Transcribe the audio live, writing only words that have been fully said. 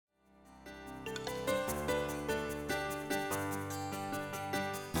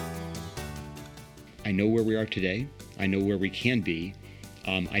I know where we are today. I know where we can be.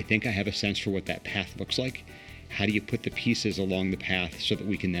 I think I have a sense for what that path looks like. How do you put the pieces along the path so that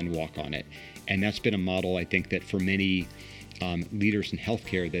we can then walk on it? And that's been a model, I think, that for many leaders in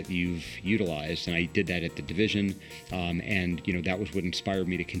healthcare that you've utilized, and I did that at the division, and that was what inspired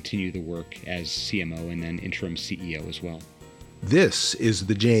me to continue the work as CMO and then interim CEO as well. This is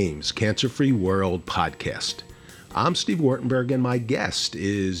the James Cancer-Free World podcast. I'm Steve Wartenberg, and my guest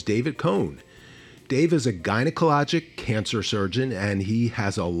is David Cohn. Dave is a gynecologic cancer surgeon, and he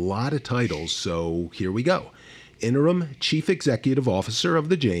has a lot of titles, so here we go. Interim Chief Executive Officer of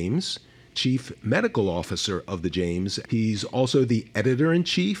the James, Chief Medical Officer of the James. He's also the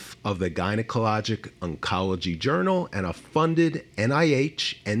Editor-in-Chief of the Gynecologic Oncology Journal and a funded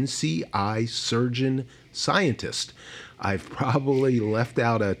NIH NCI surgeon scientist. I've probably left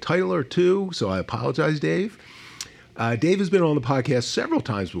out a title or two, so I apologize, Dave. Dave has been on the podcast several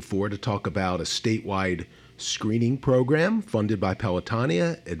times before to talk about a statewide screening program funded by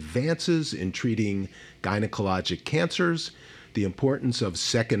Pelotonia, advances in treating gynecologic cancers, the importance of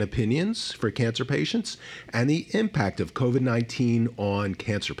second opinions for cancer patients, and the impact of COVID-19 on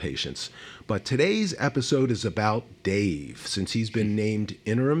cancer patients. But today's episode is about Dave, since he's been named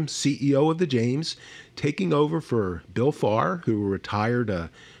interim CEO of the James, taking over for Bill Farr, who retired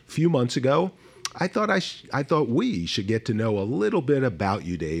a few months ago. I thought we should get to know a little bit about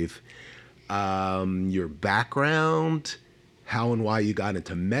you, Dave. Your background, how and why you got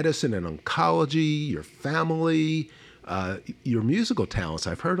into medicine and oncology, your family, your musical talents.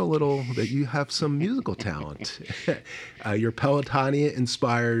 I've heard a little that you have some musical talent. Your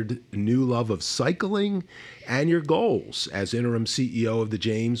Pelotonia-inspired new love of cycling, and your goals as interim CEO of the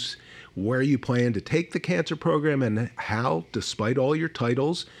James, where you plan to take the cancer program, and how, despite all your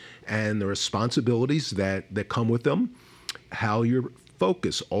titles and the responsibilities that come with them, how your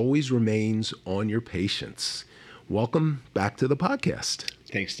focus always remains on your patients. Welcome back to the podcast.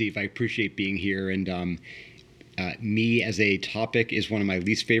 Thanks, Steve. I appreciate being here. And me as a topic is one of my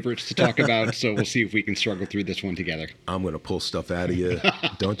least favorites to talk about, so we'll see if we can struggle through this one together. I'm going to pull stuff out of you.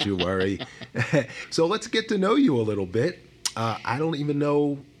 Don't you worry. So let's get to know you a little bit. I don't even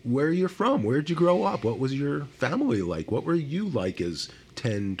know where you're from. Where'd you grow up? What was your family like? What were you like as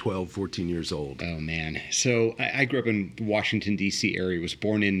 10, 12, 14 years old? Oh, man. So I grew up in the Washington, D.C. area, was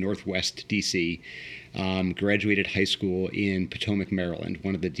born in Northwest D.C., graduated high school in Pocono, Maryland,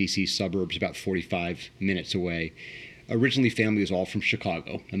 one of the D.C. suburbs about 45 minutes away. Originally, family was all from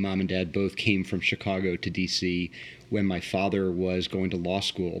Chicago. My mom and dad both came from Chicago to D.C. when my father was going to law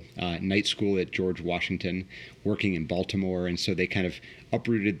school, night school at George Washington, working in Baltimore. And so they kind of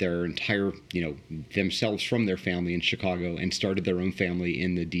uprooted their entire, themselves from their family in Chicago and started their own family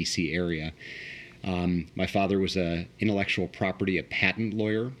in the D.C. area. My father was a intellectual property, a patent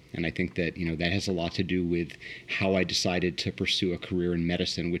lawyer, and I think that, that has a lot to do with how I decided to pursue a career in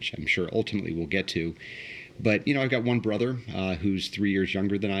medicine, which I'm sure ultimately we'll get to. But, I've got one brother who's 3 years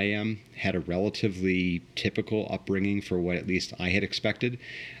younger than I am, had a relatively typical upbringing for what at least I had expected.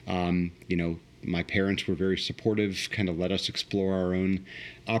 My parents were very supportive, kind of let us explore our own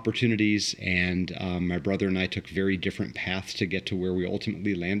opportunities, and my brother and I took very different paths to get to where we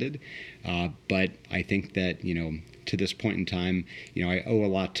ultimately landed. But I think that, to this point in time, I owe a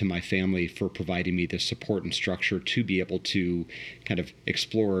lot to my family for providing me the support and structure to be able to kind of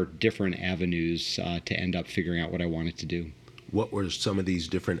explore different avenues to end up figuring out what I wanted to do. What were some of these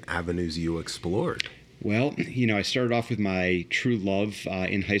different avenues you explored? Well, I started off with my true love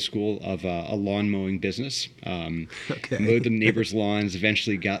in high school of a lawn mowing business. Mowed the neighbors' lawns,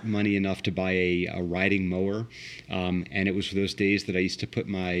 eventually got money enough to buy a riding mower. And it was for those days that I used to put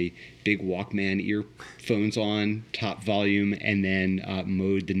my big Walkman earphones on, top volume, and then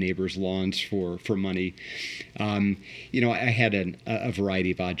mowed the neighbors' lawns for money. I had a variety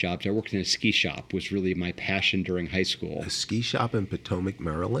of odd jobs. I worked in a ski shop, was really my passion during high school. A ski shop in Potomac,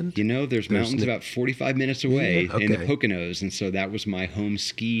 Maryland? There's mountains about 45 minutes away in the Poconos, and so that was my home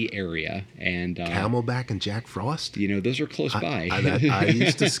ski area. And Camelback and Jack Frost? Those are close by. I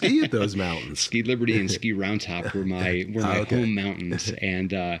used to ski at those mountains. Ski Liberty and Ski Round Top were my home mountains,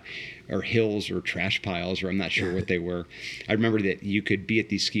 and or hills or trash piles, or I'm not sure what they were. I remember that you could be at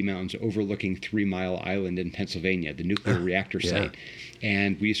these ski mountains overlooking 3 Mile Island in Pennsylvania, the nuclear reactor site.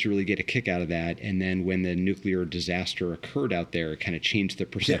 And we used to really get a kick out of that. And then when the nuclear disaster occurred out there, it kind of changed the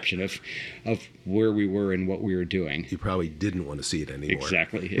perception of where we were and what we were doing. You probably didn't want to see it anymore.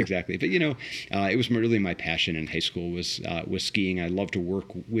 Exactly. But, it was really my passion in high school was skiing. I loved to work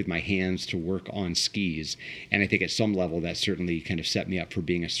with my hands, to work on skis. And I think at some level that certainly kind of set me up for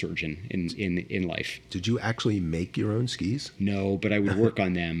being a surgeon in life. Did you actually make your own skis? No, but I would work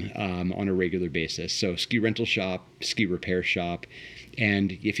on them on a regular basis. So ski rental shop, ski repair shop.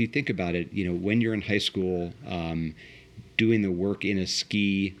 And if you think about it, when you're in high school, doing the work in a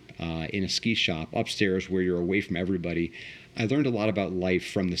ski shop upstairs where you're away from everybody, I learned a lot about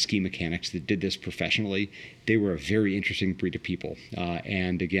life from the ski mechanics that did this professionally. They were a very interesting breed of people.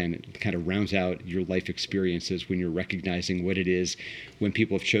 And again, it kind of rounds out your life experiences when you're recognizing what it is when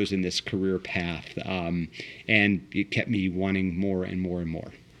people have chosen this career path. And it kept me wanting more and more and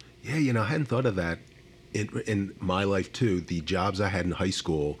more. Yeah, I hadn't thought of that in my life too. The jobs I had in high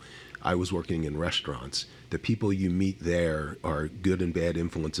school, I was working in restaurants. The people you meet there are good and bad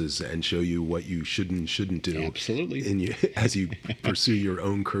influences and show you what you should and shouldn't do. Absolutely. As you pursue your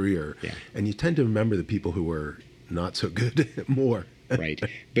own career. Yeah. And you tend to remember the people who are not so good more. Right.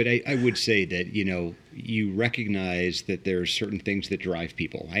 But I would say that, you recognize that there's certain things that drive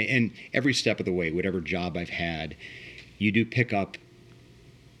people. And every step of the way, whatever job I've had, you do pick up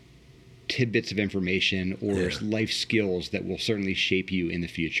tidbits of information or life skills that will certainly shape you in the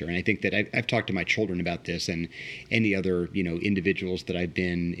future. And I think that I've talked to my children about this, and any other individuals that I've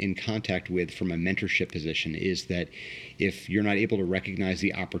been in contact with from a mentorship position, is that if you're not able to recognize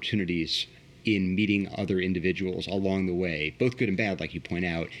the opportunities in meeting other individuals along the way, both good and bad, like you point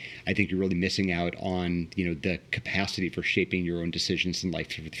out, I think you're really missing out on the capacity for shaping your own decisions in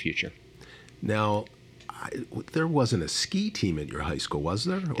life for the future. Now, there wasn't a ski team at your high school, was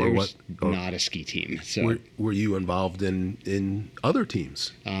there? There's not a ski team. So were you involved in other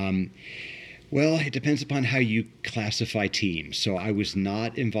teams? Well, it depends upon how you classify teams. So I was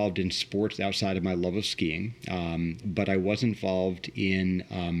not involved in sports outside of my love of skiing, but I was involved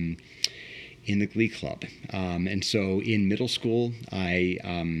in the Glee Club. And so in middle school,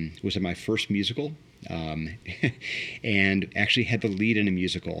 I was in my first musical. And actually had the lead in a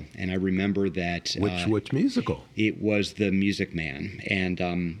musical, and I remember that. Which musical? It was The Music Man,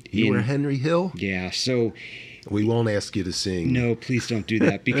 and you were Henry Hill. Yeah, so we won't ask you to sing. No, please don't do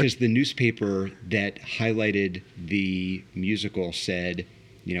that, because the newspaper that highlighted the musical said,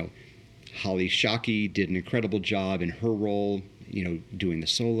 Holly Shockey did an incredible job in her role, doing the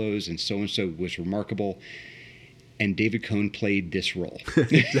solos, and so was remarkable. And David Cohn played this role.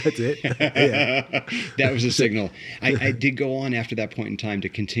 That's it? Yeah. That was a signal. I did go on after that point in time to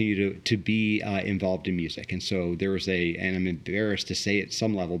continue to be involved in music. And so there was and I'm embarrassed to say at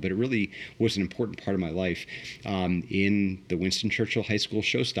some level, but it really was an important part of my life, in the Winston Churchill High School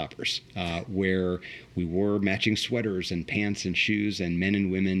Showstoppers, where we wore matching sweaters and pants and shoes, and men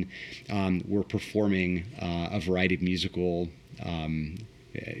and women were performing a variety of musical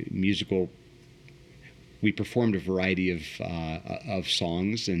we performed a variety of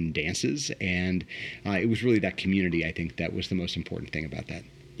songs and dances, and it was really that community, I think, that was the most important thing about that.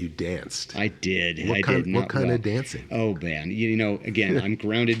 You danced. I did. What kind of dancing? Oh, man. Again, I'm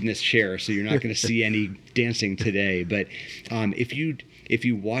grounded in this chair, so you're not going to see any dancing today. But if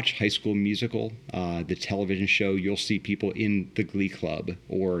you watch High School Musical, the television show, you'll see people in the Glee Club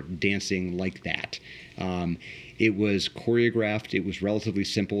or dancing like that. It was choreographed. It was relatively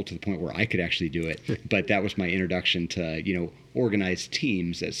simple to the point where I could actually do it. But that was my introduction to, organized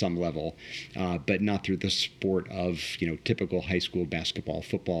teams at some level, but not through the sport of, typical high school basketball,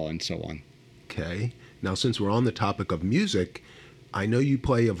 football, and so on. Okay. Now, since we're on the topic of music, I know you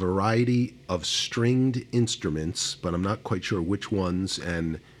play a variety of stringed instruments, but I'm not quite sure which ones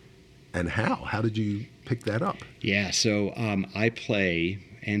and how. How did you pick that up? Yeah, so I play,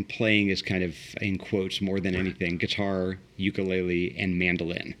 and playing is kind of in quotes more than anything, guitar, ukulele, and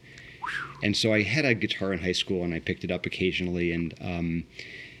mandolin. And so I had a guitar in high school, and I picked it up occasionally, and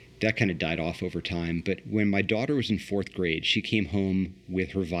that kind of died off over time. But when my daughter was in 4th grade, she came home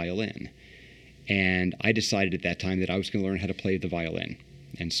with her violin. And I decided at that time that I was going to learn how to play the violin.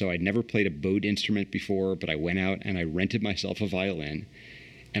 And so I'd never played a bowed instrument before, but I went out and I rented myself a violin.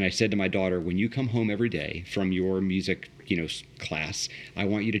 And I said to my daughter, when you come home every day from your music, class, I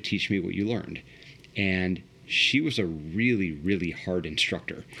want you to teach me what you learned. And she was a really, really hard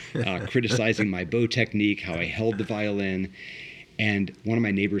instructor, criticizing my bow technique, how I held the violin. And one of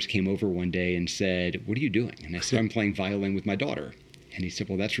my neighbors came over one day and said, "What are you doing?" And I said, "I'm playing violin with my daughter." And he said,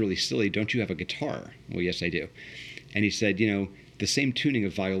 "Well, that's really silly. Don't you have a guitar?" "Well, yes, I do." And he said, the same tuning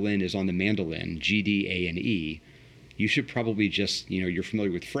of violin is on the mandolin, G, D, A, and E. You should probably just, you're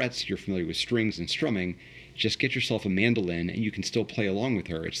familiar with frets, you're familiar with strings and strumming. Just get yourself a mandolin and you can still play along with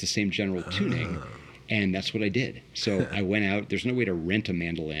her. It's the same general tuning. And that's what I did. So I went out. There's no way to rent a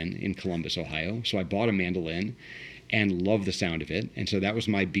mandolin in Columbus, Ohio. So I bought a mandolin and loved the sound of it. And so that was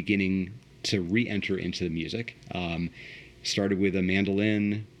my beginning to re-enter into the music. Started with a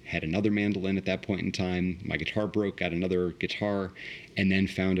mandolin, had another mandolin at that point in time. My guitar broke, got another guitar, and then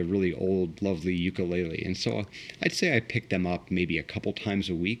found a really old, lovely ukulele. And so I'd say I picked them up maybe a couple times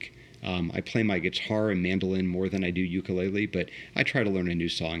a week. I play my guitar and mandolin more than I do ukulele, but I try to learn a new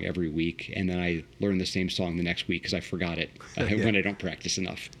song every week, and then I learn the same song the next week because I forgot it when I don't practice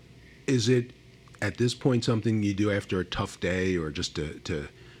enough. Is it, at this point, something you do after a tough day or just to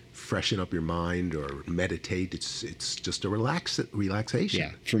freshen up your mind or meditate? It's just a relaxation.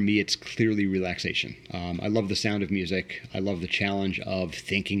 Yeah, for me, it's clearly relaxation. I love the sound of music. I love the challenge of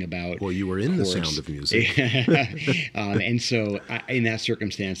thinking about Well, you were in chords. The Sound of Music. And so in that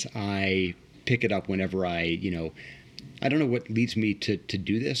circumstance, I pick it up whenever I don't know what leads me to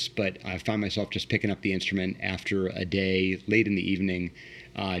do this, but I find myself just picking up the instrument after a day, late in the evening,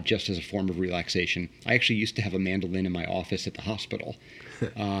 just as a form of relaxation. I actually used to have a mandolin in my office at the hospital.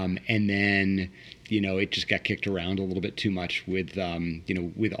 And then, it just got kicked around a little bit too much with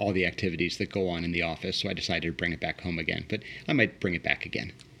all the activities that go on in the office. So I decided to bring it back home again, but I might bring it back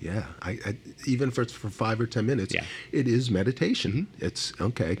again. Yeah, I even for 5 or 10 minutes, Yeah. It is meditation. Mm-hmm. It's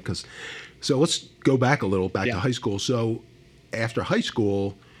okay. So let's go back a little, back Yeah. to high school. So after high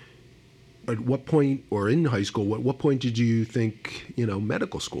school, at what point, or in high school, what point did you think,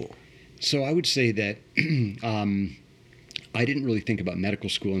 medical school? So I would say that I didn't really think about medical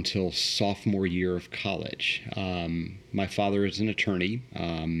school until sophomore year of college. My father is an attorney.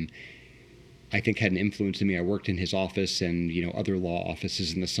 I think had an influence in me. I worked in his office and other law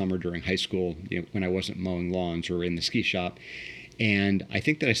offices in the summer during high school when I wasn't mowing lawns or in the ski shop. And I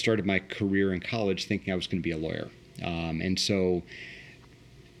think that I started my career in college thinking I was going to be a lawyer. And so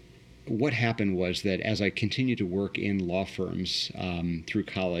what happened was that as I continued to work in law firms through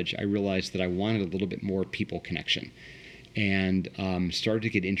college, I realized that I wanted a little bit more people connection, and started to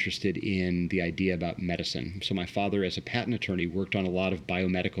get interested in the idea about medicine. So my father, as a patent attorney, worked on a lot of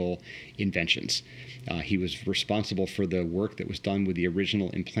biomedical inventions. He was responsible for the work that was done with the original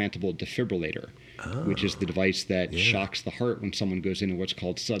implantable defibrillator, which is the device that shocks the heart when someone goes into what's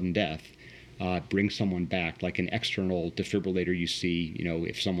called sudden death. Brings someone back, like an external defibrillator you see,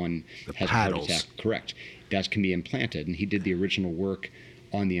 if someone has a heart attack. Correct. That can be implanted. And he did the original work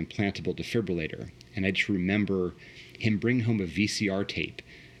on the implantable defibrillator. And I just remember him bringing home a VCR tape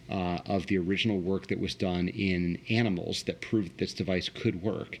of the original work that was done in animals that proved this device could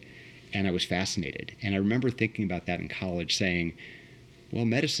work. And I was fascinated. And I remember thinking about that in college, saying, well,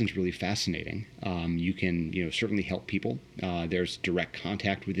 medicine's really fascinating. You can, certainly help people. There's direct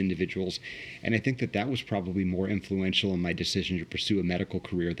contact with individuals. And I think that was probably more influential in my decision to pursue a medical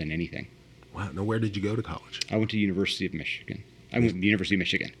career than anything. Wow. Now, where did you go to college? I went to University of Michigan. I went to the University of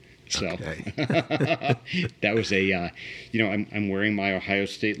Michigan. So Okay. that was I'm wearing my Ohio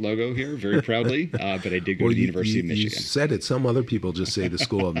State logo here very proudly, but I did go to the University of Michigan. You said it. Some other people just say the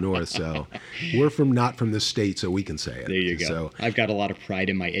School of North. So we're not from the state, so we can say it. There you go. So, I've got a lot of pride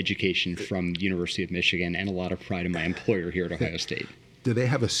in my education from the University of Michigan and a lot of pride in my employer here at Ohio State. do they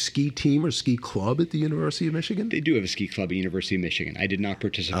have a ski team or ski club at the University of Michigan? They do have a ski club at the University of Michigan. I did not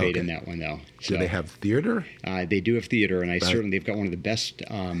participate in that one, though. So, do they have theater? They do have theater, and they've got one of the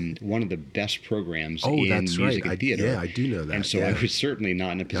best programs in music and theater. Yeah, I do know that. And so I was certainly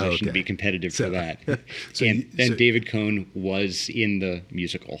not in a position to be competitive for that. So David Cohn was in the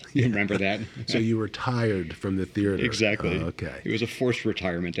musical. You remember that? So you retired from the theater. Exactly. Okay. It was a forced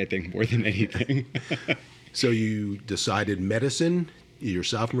retirement, I think, more than anything. So you decided medicine. Your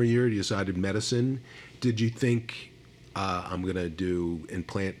sophomore year, you decided medicine. Did you think, I'm going to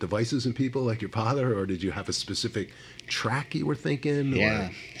implant devices in people like your father, or did you have a specific track you were thinking? Yeah.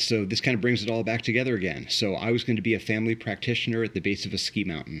 So this kind of brings it all back together again. So I was going to be a family practitioner at the base of a ski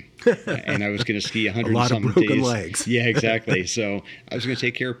mountain, and I was going to ski 100 a lot and some of broken days. legs. Yeah, exactly. So I was going to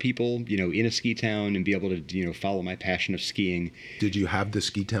take care of people, in a ski town and be able to, follow my passion of skiing. Did you have the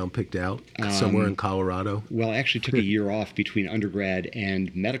ski town picked out somewhere in Colorado? Well, I actually took a year off between undergrad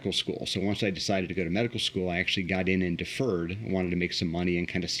and medical school. So once I decided to go to medical school, I actually got in and deferred. I wanted to make some money and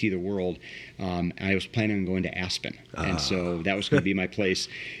kind of see the world. And I was planning on going to Aspen. And so that was going to be my place.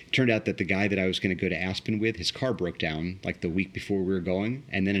 It turned out that the guy that I was going to go to Aspen with, his car broke down like the week before we were going.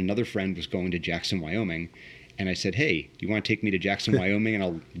 And then another friend was going to Jackson, Wyoming. And I said, hey, do you want to take me to Jackson, Wyoming? And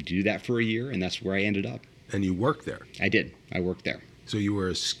I'll do that for a year. And that's where I ended up. And you worked there? I did. I worked there. So you were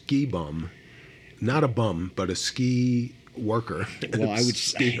a ski bum. Not a bum, but a ski worker. Well, I would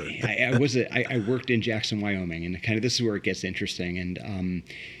say I worked in Jackson, Wyoming. And kind of this is where it gets interesting. And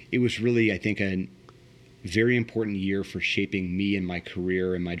it was really, I think, a very important year for shaping me and my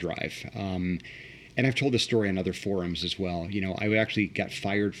career and my drive. And I've told this story on other forums as well. I actually got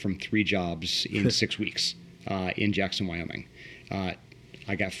fired from 3 jobs in 6 weeks in Jackson, Wyoming.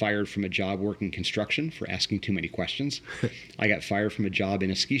 I got fired from a job working construction for asking too many questions. I got fired from a job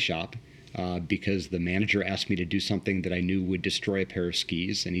in a ski shop because the manager asked me to do something that I knew would destroy a pair of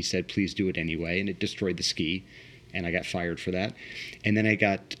skis, and he said, please do it anyway, and it destroyed the ski, and I got fired for that. And then I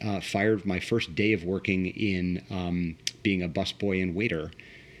got fired my first day of working in being a busboy and waiter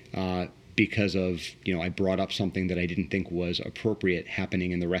because of, I brought up something that I didn't think was appropriate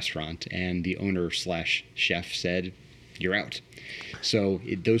happening in the restaurant, and the owner/chef said, you're out. So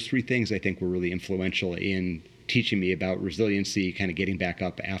those three things I think were really influential in teaching me about resiliency, kind of getting back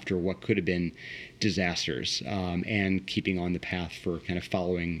up after what could have been disasters, and keeping on the path for kind of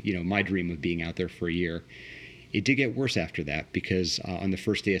following, my dream of being out there for a year. It did get worse after that because on the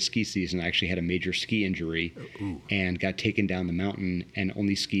first day of ski season, I actually had a major ski injury and got taken down the mountain and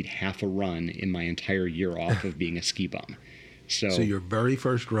only skied half a run in my entire year off of being a ski bum. So your very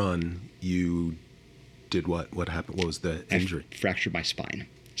first run, you did what? What happened? What was the injury? I fractured my spine.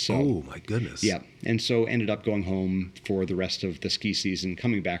 So, oh, my goodness. Yeah. And so ended up going home for the rest of the ski season,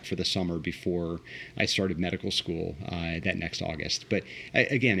 coming back for the summer before I started medical school that next August. But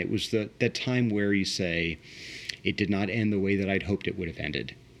again, it was that time where you say it did not end the way that I'd hoped it would have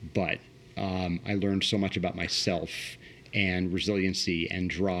ended. But I learned so much about myself and resiliency and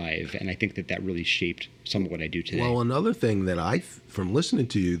drive, and I think that really shaped some of what I do today. Well, another thing that from listening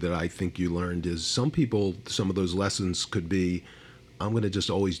to you that I think you learned is some of those lessons could be, I'm going to just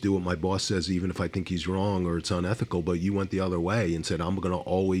always do what my boss says, even if I think he's wrong or it's unethical. But you went the other way and said, I'm going to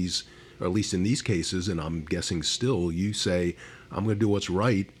always, or at least in these cases, and I'm guessing still, you say, I'm going to do what's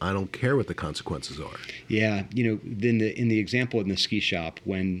right. I don't care what the consequences are. Yeah. In the example in the ski shop,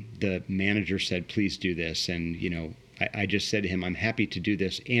 when the manager said, please do this, and, I just said to him, I'm happy to do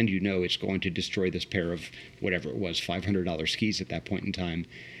this, and it's going to destroy this pair of whatever it was, $500 skis at that point in time.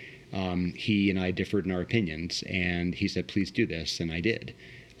 He and I differed in our opinions, and he said, please do this, and I did,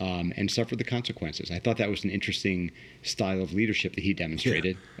 and suffered the consequences. I thought that was an interesting style of leadership that he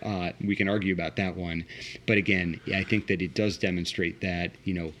demonstrated. Yeah. We can argue about that one, but again, I think that it does demonstrate that,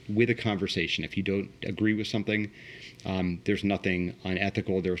 with a conversation, if you don't agree with something, there's nothing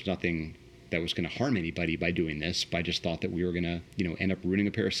unethical, there's nothing that was going to harm anybody by doing this. But I just thought that we were going to, end up ruining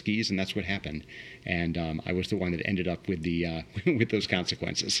a pair of skis, and that's what happened. And I was the one that ended up with the with those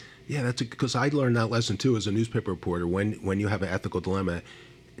consequences. Yeah, that's because I learned that lesson too as a newspaper reporter. When you have an ethical dilemma,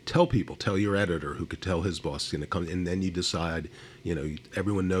 tell your editor, who could tell his boss, come, and then you decide.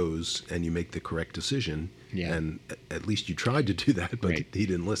 Everyone knows, and you make the correct decision. Yeah. And at least you tried to do that, but he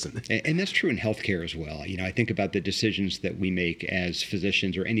didn't listen. And that's true in healthcare as well. I think about the decisions that we make as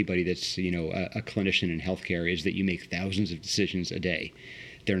physicians or anybody that's, a clinician in healthcare, is that you make thousands of decisions a day.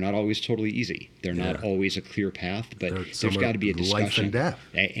 They're not always totally easy. They're not always a clear path, but there's got to be a discussion. Life and death.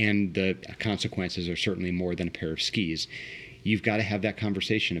 And the consequences are certainly more than a pair of skis. You've got to have that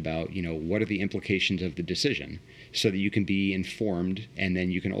conversation about, what are the implications of the decision so that you can be informed, and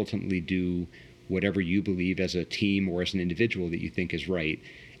then you can ultimately do whatever you believe as a team or as an individual that you think is right,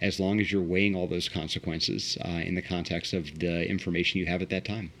 as long as you're weighing all those consequences in the context of the information you have at that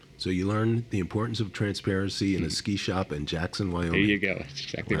time. So you learn the importance of transparency in a ski shop in Jackson, Wyoming. There you go. That's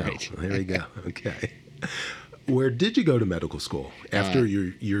exactly right. There you go. Okay. Where did you go to medical school after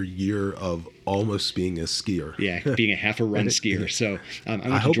your year of almost being a skier? Yeah, being a half-a-run skier. So I went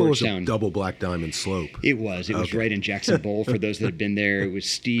I hope to Georgetown. It was a double black diamond slope. It was. It was right in Jackson Bowl. For those that have been there, it was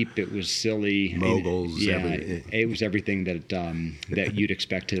steep. It was silly. Moguls. It was everything that that you'd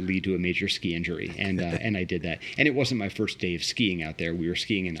expect to lead to a major ski injury, and I did that. And it wasn't my first day of skiing out there. We were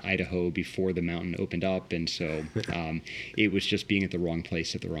skiing in Idaho before the mountain opened up, and so it was just being at the wrong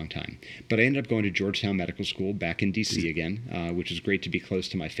place at the wrong time. But I ended up going to Georgetown Medical School back in D.C. again, which was great to be close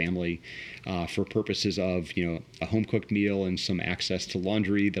to my family for purposes of a home cooked meal and some access to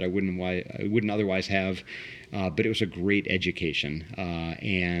laundry that I wouldn't otherwise have. But it was a great education,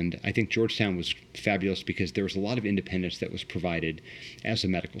 and I think Georgetown was fabulous because there was a lot of independence that was provided as a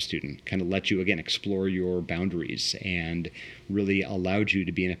medical student. Kind of let you again explore your boundaries and really allowed you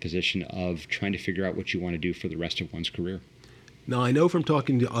to be in a position of trying to figure out what you want to do for the rest of one's career. Now, I know from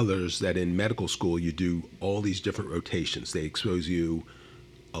talking to others that in medical school you do all these different rotations. They expose you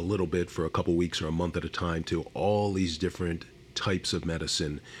a little bit for a couple weeks or a month at a time to all these different types of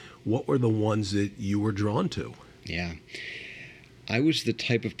medicine. What were the ones that you were drawn to? Yeah. I was the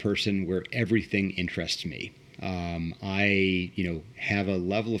type of person where everything interests me. I have a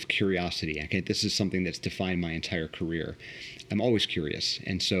level of curiosity. Okay, this is something that's defined my entire career. I'm always curious.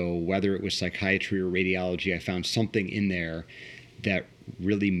 And so whether it was psychiatry or radiology, I found something in there that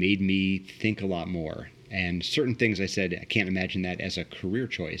really made me think a lot more. And certain things I said, I can't imagine that as a career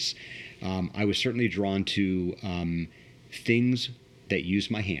choice. I was certainly drawn to things that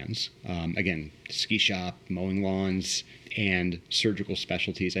use my hands. Again, ski shop, mowing lawns, and surgical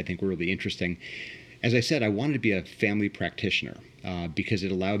specialties I think were really interesting. As I said, I wanted to be a family practitioner because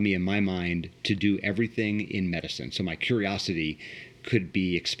it allowed me in my mind to do everything in medicine. So my curiosity could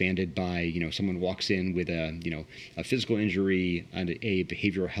be expanded by, someone walks in with a physical injury, a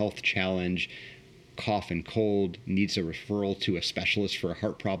behavioral health challenge, cough and cold, needs a referral to a specialist for a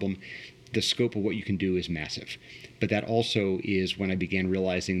heart problem. The scope of what you can do is massive. But that also is when I began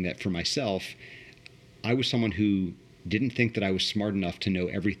realizing that for myself, I was someone who didn't think that I was smart enough to know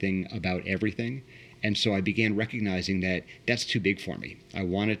everything about everything. And so I began recognizing that that's too big for me. I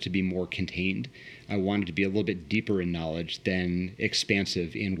wanted to be more contained. I wanted to be a little bit deeper in knowledge than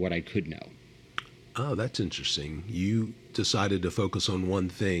expansive in what I could know. Oh, that's interesting. You decided to focus on one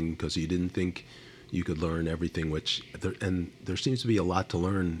thing because you didn't think you could learn everything, and there seems to be a lot to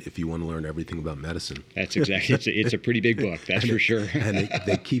learn if you want to learn everything about medicine. That's exactly, it's a pretty big book, that's for sure. And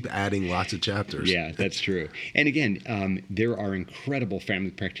they keep adding lots of chapters. Yeah, that's true. And again, there are incredible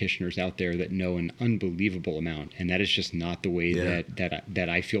family practitioners out there that know an unbelievable amount, and that is just not the way that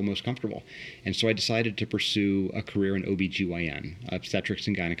I feel most comfortable. And so I decided to pursue a career in OBGYN, obstetrics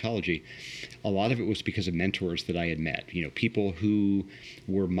and gynecology. A lot of it was because of mentors that I had met, people who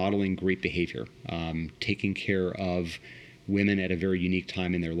were modeling great behavior, taking care of women at a very unique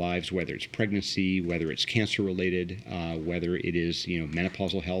time in their lives, whether it's pregnancy, whether it's cancer related, whether it is,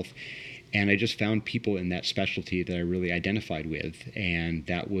 menopausal health. And I just found people in that specialty that I really identified with. And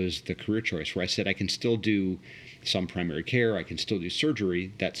that was the career choice where I said I can still do some primary care, I can still do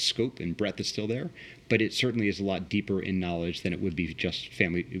surgery. That scope and breadth is still there, but it certainly is a lot deeper in knowledge than it would be just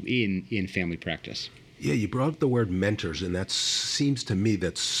in family practice. Yeah, you brought up the word mentors, and that seems to me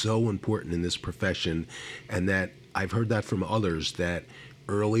that's so important in this profession, and that I've heard that from others that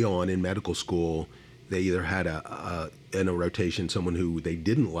early on in medical school, they either had in a rotation someone who they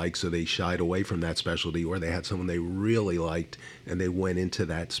didn't like, so they shied away from that specialty, or they had someone they really liked and they went into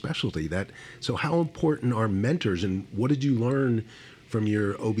that specialty. So how important are mentors, and what did you learn from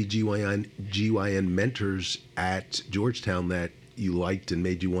your OBGYN mentors at Georgetown that you liked and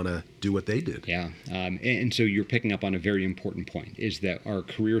made you want to do what they did? Yeah. And so you're picking up on a very important point, is that our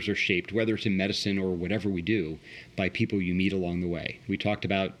careers are shaped, whether it's in medicine or whatever we do, by people you meet along the way. We talked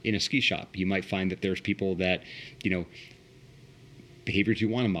about in a ski shop, you might find that there's people that, behaviors you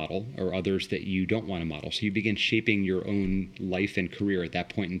want to model or others that you don't want to model. So you begin shaping your own life and career at that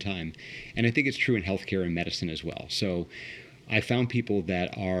point in time. And I think it's true in healthcare and medicine as well. So I found people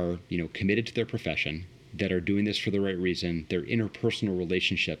that are, committed to their profession, that are doing this for the right reason. Their interpersonal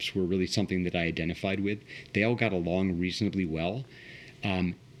relationships were really something that I identified with. They all got along reasonably well.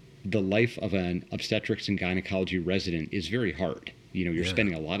 The life of an obstetrics and gynecology resident is very hard. You're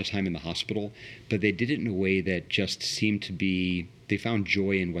spending a lot of time in the hospital, but they did it in a way that just seemed to be, they found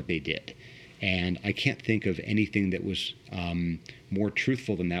joy in what they did. And I can't think of anything that was more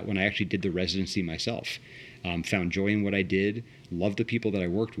truthful than that when I actually did the residency myself. Found joy in what I did, loved the people that I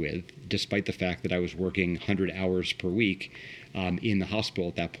worked with, despite the fact that I was working 100 hours per week in the hospital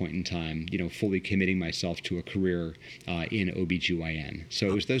at that point in time, fully committing myself to a career in OBGYN. So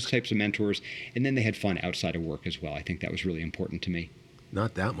it was those types of mentors, and then they had fun outside of work as well. I think that was really important to me.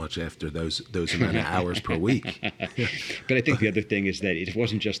 Not that much after those amount of hours per week. But I think the other thing is that it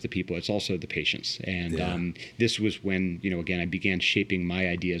wasn't just the people, it's also the patients. And this was when, again, I began shaping my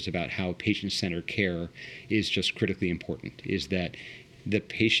ideas about how patient-centered care is just critically important, is that the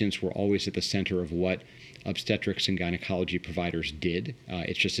patients were always at the center of what obstetrics and gynecology providers did.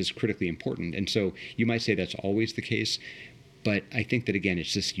 It's just as critically important. And so you might say that's always the case, but I think that, again,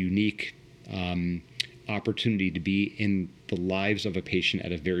 it's this unique opportunity to be in the lives of a patient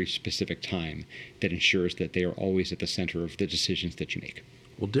at a very specific time that ensures that they are always at the center of the decisions that you make.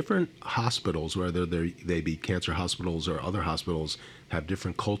 Well, different hospitals, whether they be cancer hospitals or other hospitals, have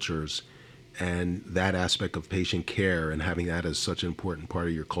different cultures, and that aspect of patient care and having that as such an important part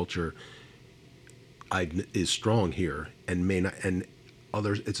of your culture is strong here, and may not, and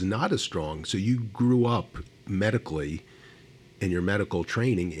others it's not as strong. So you grew up medically in your medical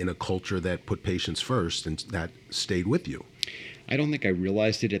training in a culture that put patients first, and that stayed with you. I don't think I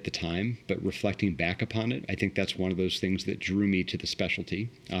realized it at the time, but reflecting back upon it, I think that's one of those things that drew me to the specialty.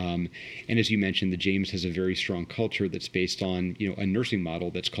 And as you mentioned, the James has a very strong culture that's based on, a nursing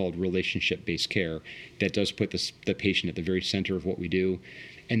model that's called relationship-based care that does put the patient at the very center of what we do.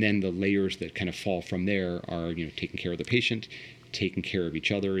 And then the layers that kind of fall from there are, taking care of the patient, taking care of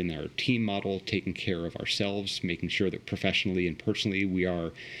each other in our team model, taking care of ourselves, making sure that professionally and personally we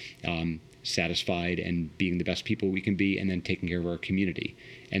are satisfied and being the best people we can be, and then taking care of our community.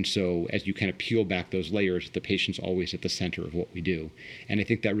 And so as you kind of peel back those layers, the patient's always at the center of what we do. And I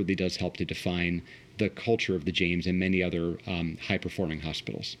think that really does help to define the culture of the James and many other high-performing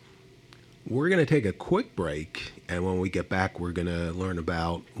hospitals. We're going to take a quick break, and when we get back, we're going to learn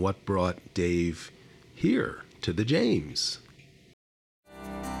about what brought Dave here to the James.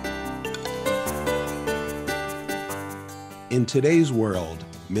 In today's world,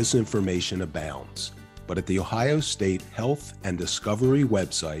 misinformation abounds, but at the Ohio State Health and Discovery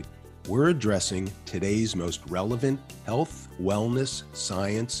website, we're addressing today's most relevant health, wellness,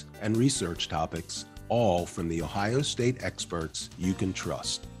 science, and research topics, all from the Ohio State experts you can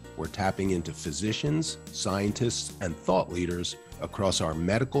trust. We're tapping into physicians, scientists, and thought leaders across our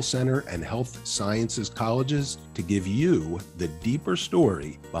medical center and health sciences colleges to give you the deeper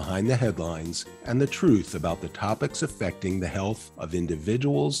story behind the headlines and the truth about the topics affecting the health of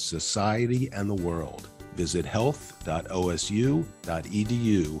individuals, society, and the world. Visit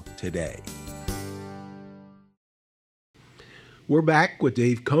health.osu.edu today. We're back with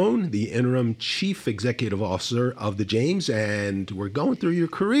Dave Cohn, the interim chief executive officer of the James, and we're going through your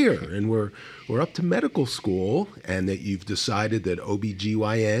career, and we're up to medical school, and that you've decided that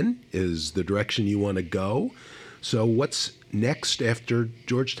OBGYN is the direction you want to go. So what's next after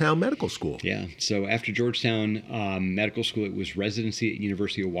Georgetown Medical School? Yeah, so after Georgetown Medical School, it was residency at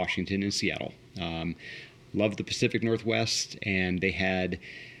University of Washington in Seattle. Loved the Pacific Northwest, and they had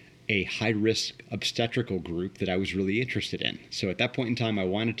a high-risk obstetrical group that I was really interested in. So at that point in time, I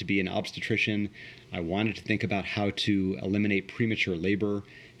wanted to be an obstetrician. I wanted to think about how to eliminate premature labor,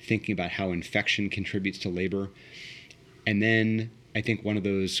 thinking about how infection contributes to labor. And then I think one of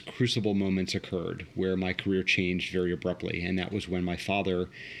those crucible moments occurred where my career changed very abruptly, and that was when my father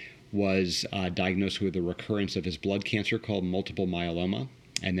was diagnosed with a recurrence of his blood cancer called multiple myeloma,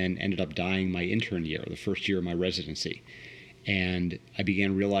 and then ended up dying my intern year, the first year of my residency. And I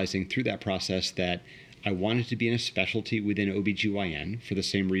began realizing through that process that I wanted to be in a specialty within OBGYN for the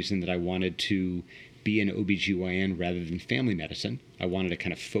same reason that I wanted to be an OBGYN rather than family medicine. I wanted to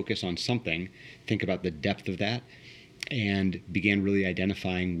kind of focus on something, think about the depth of that, and began really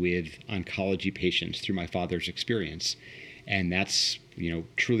identifying with oncology patients through my father's experience. And that's,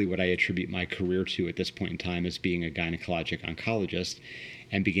 truly what I attribute my career to at this point in time, as being a gynecologic oncologist,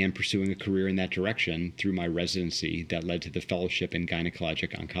 and began pursuing a career in that direction through my residency that led to the fellowship in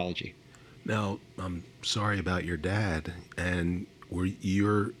gynecologic oncology. Now, I'm sorry about your dad, and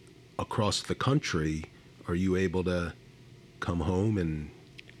you're across the country. Are you able to come home and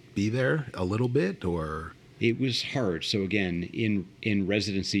be there a little bit, or? It was hard. So again, in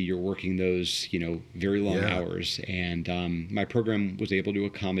residency, you're working those, very long hours. And my program was able to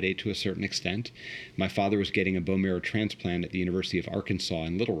accommodate to a certain extent. My father was getting a bone marrow transplant at the University of Arkansas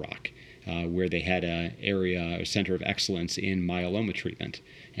in Little Rock, where they had a center of excellence in myeloma treatment.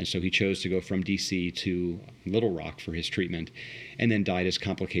 And so he chose to go from DC to Little Rock for his treatment, and then died as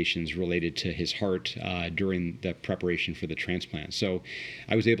complications related to his heart during the preparation for the transplant. So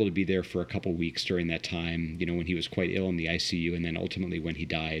I was able to be there for a couple weeks during that time, when he was quite ill in the ICU, and then ultimately when he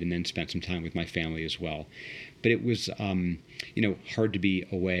died, and then spent some time with my family as well. But it was, hard to be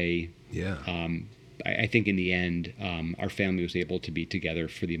away. Yeah. I think in the end, our family was able to be together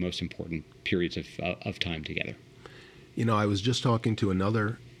for the most important periods of time together. I was just talking to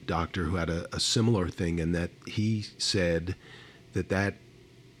another doctor who had a similar thing, and that he said that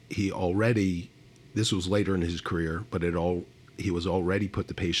he already, this was later in his career, but he was already put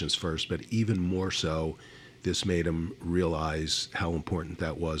the patients first, but even more so, this made him realize how important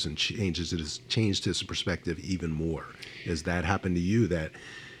that was, and changed his perspective even more. Has that happened to you, that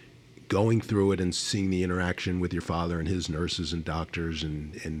going through it and seeing the interaction with your father and his nurses and doctors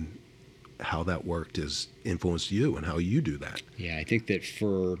and how that worked has influenced you and how you do that? Yeah, I think that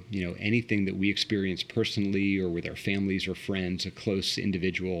for, anything that we experience personally or with our families or friends, a close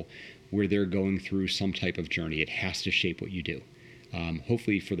individual, where they're going through some type of journey, it has to shape what you do,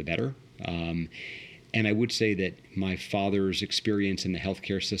 hopefully for the better. And I would say that my father's experience in the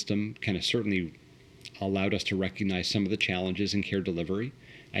healthcare system kind of certainly allowed us to recognize some of the challenges in care delivery.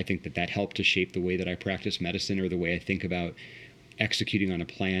 I think that helped to shape the way that I practice medicine, or the way I think about executing on a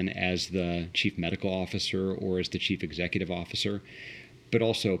plan as the chief medical officer or as the chief executive officer, but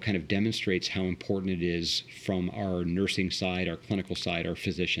also kind of demonstrates how important it is from our nursing side, our clinical side, our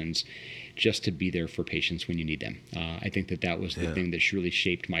physicians, just to be there for patients when you need them. I think that was the thing that really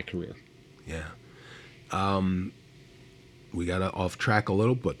shaped my career. Yeah. We got off track a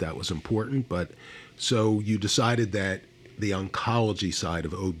little, but that was important. But so you decided that the oncology side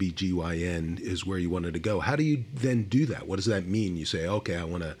of OBGYN is where you wanted to go. How do you then do that? What does that mean? You say, okay, I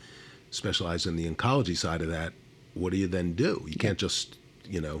want to specialize in the oncology side of that, what do you then do? You can't just,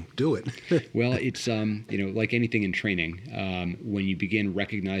 do it. Well, it's, like anything in training, when you begin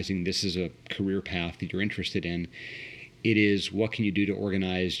recognizing this is a career path that you're interested in, it is what can you do to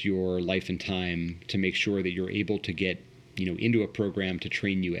organize your life and time to make sure that you're able to get into a program to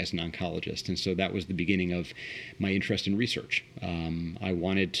train you as an oncologist. And so that was the beginning of my interest in research. I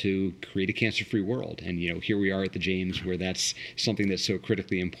wanted to create a cancer-free world. And, here we are at the James where that's something that's so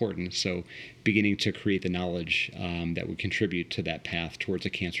critically important. So beginning to create the knowledge that would contribute to that path towards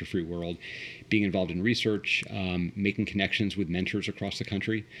a cancer-free world, being involved in research, making connections with mentors across the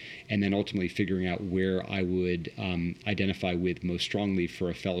country, and then ultimately figuring out where I would identify with most strongly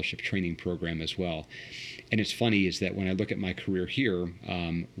for a fellowship training program as well. And it's funny is that when I look at my career here,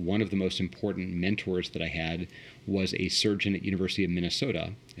 one of the most important mentors that I had was a surgeon at University of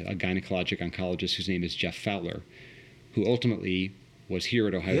Minnesota, a gynecologic oncologist whose name is Jeff Fowler, who ultimately was here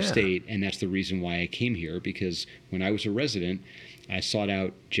at Ohio State, and that's the reason why I came here, because when I was a resident, I sought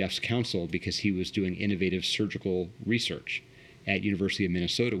out Jeff's counsel because he was doing innovative surgical research at University of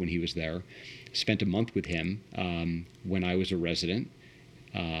Minnesota when he was there. Spent a month with him when I was a resident.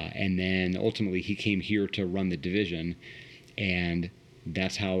 And then ultimately he came here to run the division, and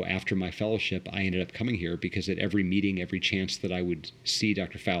that's how after my fellowship I ended up coming here, because at every meeting, every chance that I would see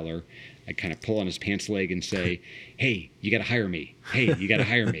Dr. Fowler, I'd kind of pull on his pants leg and say, hey, you got to hire me. Hey, you got to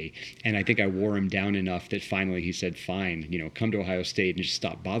hire me. And I think I wore him down enough that finally he said, fine, come to Ohio State and just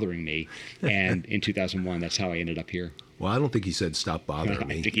stop bothering me. And in 2001, that's how I ended up here. Well, I don't think he said stop bothering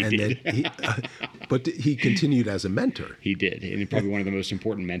me. I think he did. But he continued as a mentor. He did, and probably one of the most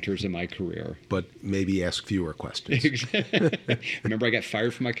important mentors in my career. But maybe ask fewer questions. Remember, I got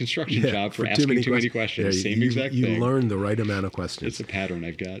fired from my construction job for asking too many questions. Yeah, Same exact thing. You learned the right amount of questions. It's a pattern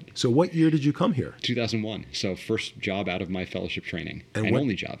I've got. So what year did you come here? 2001. So first job out of my fellowship training, and what,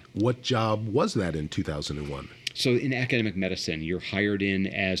 only job. What job was that in 2001? So in academic medicine, you're hired in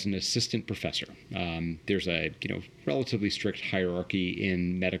as an assistant professor. There's a relatively strict hierarchy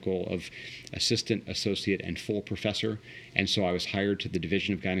in medical of assistant, associate, and full professor. And so I was hired to the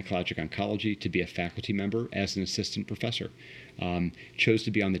Division of Gynecologic Oncology to be a faculty member as an assistant professor. Chose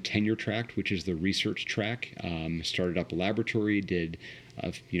to be on the tenure track, which is the research track. Started up a laboratory, did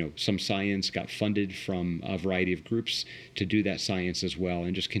some science, got funded from a variety of groups to do that science as well,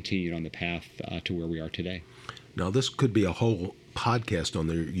 and just continued on the path to where we are today. Now, this could be a whole podcast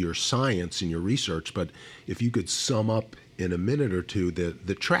on your science and your research, but if you could sum up in a minute or two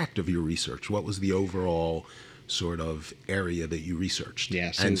the tract of your research, what was the overall sort of area that you researched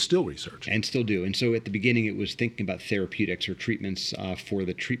and still research? And still do. And so at the beginning, it was thinking about therapeutics or treatments for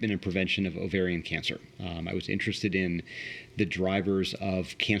the treatment and prevention of ovarian cancer. I was interested in the drivers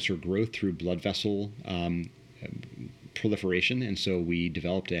of cancer growth through blood vessel proliferation, and so we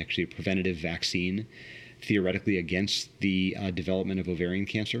developed actually a preventative vaccine theoretically against the development of ovarian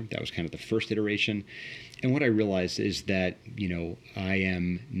cancer. That was kind of the first iteration. And what I realized is that, I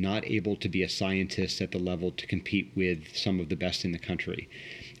am not able to be a scientist at the level to compete with some of the best in the country,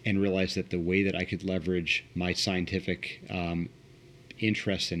 and realized that the way that I could leverage my scientific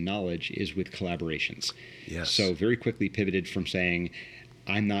interests and knowledge is with collaborations. Yes. So very quickly pivoted from saying,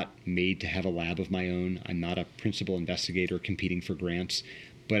 I'm not made to have a lab of my own. I'm not a principal investigator competing for grants,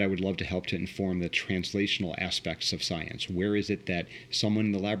 but I would love to help to inform the translational aspects of science. Where is it that someone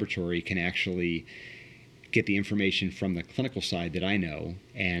in the laboratory can actually get the information from the clinical side that I know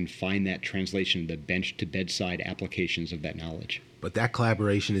and find that translation, the bench to bedside applications of that knowledge? But that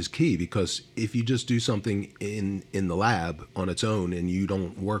collaboration is key, because if you just do something in the lab on its own and you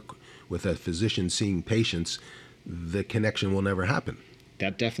don't work with a physician seeing patients, the connection will never happen.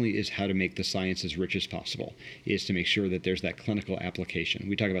 That definitely is how to make the science as rich as possible, is to make sure that there's that clinical application.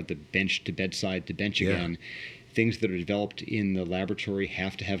 We talk about the bench to bedside to bench again. Things that are developed in the laboratory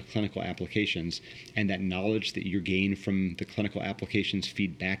have to have clinical applications, and that knowledge that you gain from the clinical applications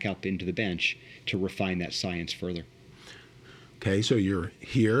feed back up into the bench to refine that science further. Okay, so you're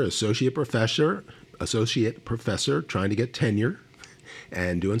here, associate professor, trying to get tenure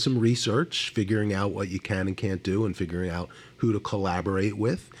and doing some research, figuring out what you can and can't do, and figuring out who to collaborate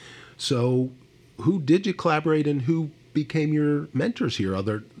with. So who did you collaborate and who became your mentors here,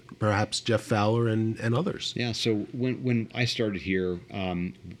 other perhaps Jeff Fowler and others? Yeah, so when I started here,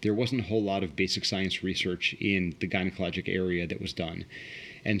 there wasn't a whole lot of basic science research in the gynecologic area that was done.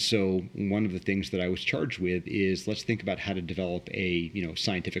 And so one of the things that I was charged with is, let's think about how to develop a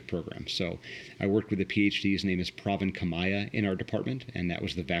scientific program. So I worked with a PhD. His name is Pravin Kamaya in our department, and that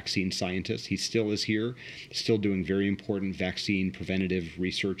was the vaccine scientist. He still is here, still doing very important vaccine preventative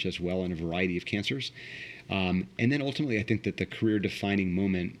research as well in a variety of cancers. And then ultimately, I think that the career-defining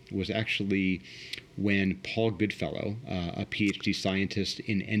moment was actually when Paul Goodfellow, a PhD scientist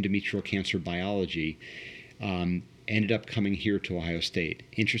in endometrial cancer biology, ended up coming here to Ohio State.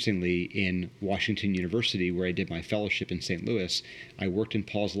 Interestingly, in Washington University, where I did my fellowship in St. Louis, I worked in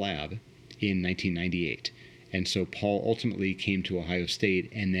Paul's lab in 1998. And so Paul ultimately came to Ohio State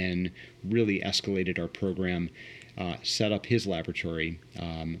and then really escalated our program, set up his laboratory,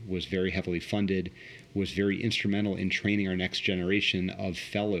 was very heavily funded, was very instrumental in training our next generation of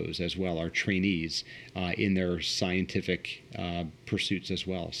fellows as well, our trainees, in their scientific pursuits as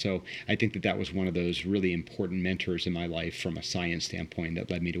well. So I think that that was one of those really important mentors in my life from a science standpoint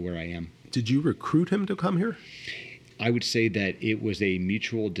that led me to where I am. Did you recruit him to come here? I would say that it was a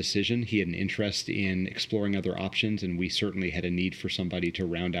mutual decision. He had an interest in exploring other options, and we certainly had a need for somebody to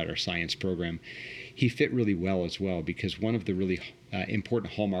round out our science program. He fit really well as well, because one of the really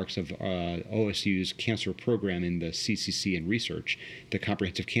important hallmarks of OSU's cancer program in the CCC and research, the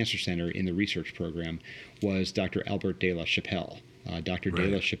Comprehensive Cancer Center in the research program, was Dr. Albert de la Chapelle. Dr. Right.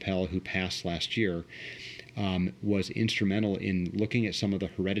 de la Chapelle, who passed last year, was instrumental in looking at some of the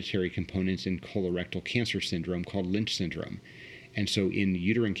hereditary components in colorectal cancer syndrome called Lynch syndrome. And so in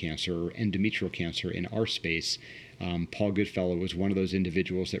uterine cancer or endometrial cancer in our space, Paul Goodfellow was one of those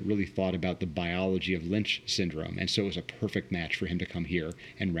individuals that really thought about the biology of Lynch syndrome. And so it was a perfect match for him to come here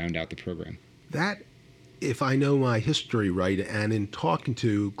and round out the program. That, if I know my history right, and in talking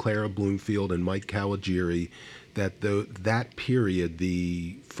to Clara Bloomfield and Mike Caligieri, that period,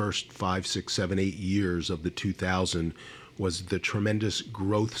 the first 5, 6, 7, 8 years of the 2000, was the tremendous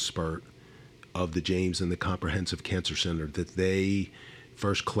growth spurt of the James and the Comprehensive Cancer Center, that they,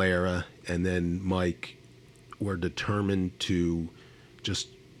 first Clara and then Mike, were determined to just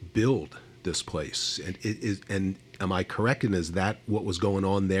build this place. And am I correct in, is that what was going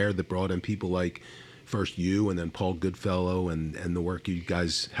on there that brought in people like first you and then Paul Goodfellow and the work you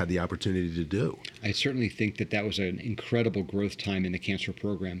guys had the opportunity to do? I certainly think that that was an incredible growth time in the cancer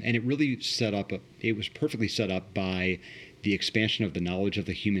program. And it really it was perfectly set up by the expansion of the knowledge of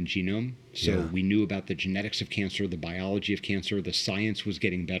the human genome. So we knew about the genetics of cancer, the biology of cancer, the science was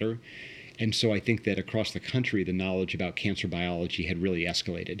getting better. And so I think that across the country, the knowledge about cancer biology had really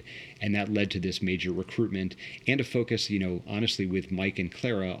escalated. And that led to this major recruitment and a focus, honestly, with Mike and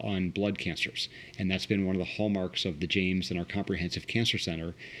Clara on blood cancers. And that's been one of the hallmarks of the James and our Comprehensive Cancer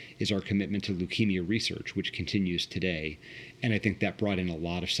Center is our commitment to leukemia research, which continues today. And I think that brought in a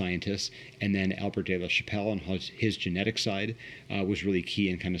lot of scientists. And then Albert de la Chapelle on his genetic side was really key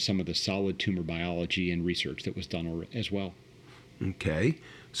in kind of some of the solid tumor biology and research that was done as well. Okay.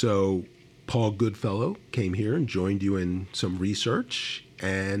 So Paul Goodfellow came here and joined you in some research.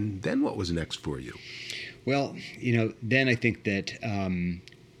 And then what was next for you? Well, then I think that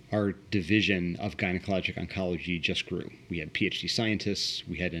our division of gynecologic oncology just grew. We had PhD scientists.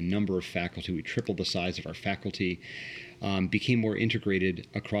 We had a number of faculty. We tripled the size of our faculty. Became more integrated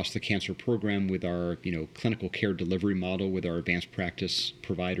across the cancer program with our, clinical care delivery model with our advanced practice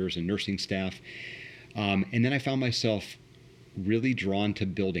providers and nursing staff. And then I found myself really drawn to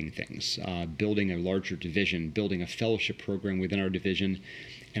building things, building a larger division, building a fellowship program within our division.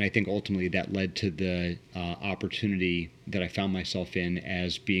 And I think ultimately that led to the opportunity that I found myself in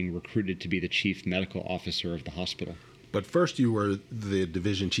as being recruited to be the chief medical officer of the hospital. But first you were the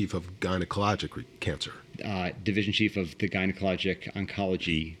division chief of gynecologic cancer. Division chief of the gynecologic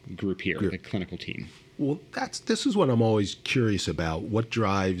oncology group here, the clinical team. Well, this is what I'm always curious about. What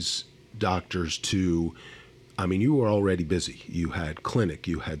drives doctors to, you were already busy. You had clinic,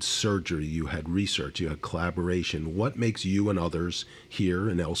 you had surgery, you had research, you had collaboration. What makes you and others here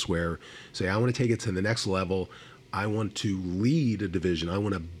and elsewhere say, I want to take it to the next level. I want to lead a division. I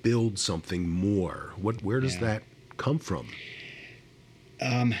want to build something more. Where does that come from?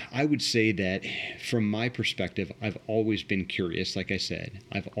 I would say that from my perspective, I've always been curious. Like I said,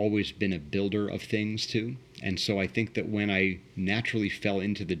 I've always been a builder of things too. And so I think that when I naturally fell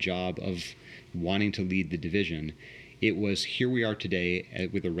into the job of wanting to lead the division, it was here we are today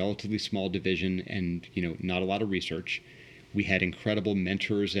with a relatively small division and, not a lot of research. We had incredible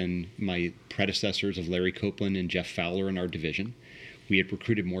mentors and my predecessors of Larry Copeland and Jeff Fowler in our division. We had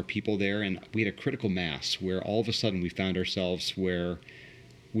recruited more people there, and we had a critical mass where all of a sudden we found ourselves where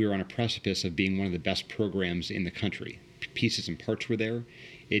we were on a precipice of being one of the best programs in the country. Pieces and parts were there.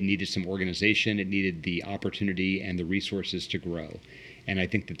 It needed some organization. It needed the opportunity and the resources to grow. And I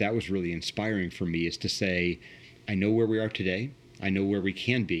think that that was really inspiring for me, is to say, I know where we are today. I know where we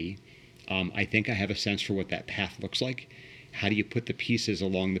can be. I think I have a sense for what that path looks like. How do you put the pieces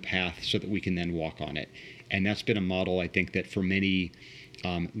along the path so that we can then walk on it? And that's been a model, I think, that for many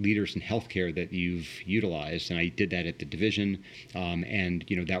leaders in healthcare that you've utilized. And I did that at the division. And,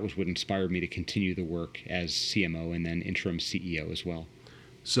 that was what inspired me to continue the work as CMO and then interim CEO as well.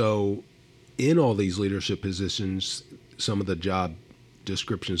 So in all these leadership positions, some of the job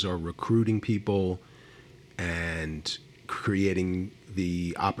descriptions are recruiting people and creating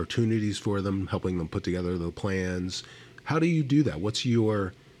the opportunities for them, helping them put together the plans. How do you do that? What's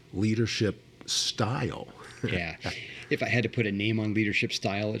your leadership style? Yeah. If I had to put a name on leadership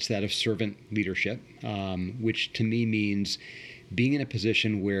style, it's that of servant leadership, which to me means being in a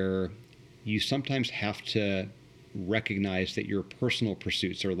position where you sometimes have to recognize that your personal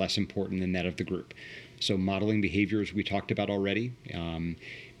pursuits are less important than that of the group. So modeling behaviors we talked about already,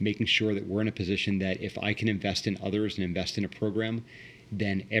 making sure that we're in a position that if I can invest in others and invest in a program,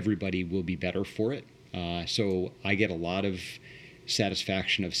 then everybody will be better for it. So I get a lot of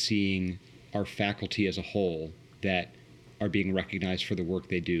satisfaction of seeing our faculty as a whole that are being recognized for the work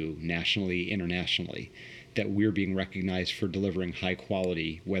they do nationally, internationally, that we're being recognized for delivering high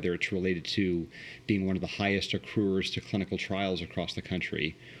quality, whether it's related to being one of the highest accruers to clinical trials across the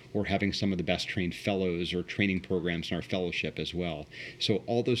country, or having some of the best trained fellows or training programs in our fellowship as well. So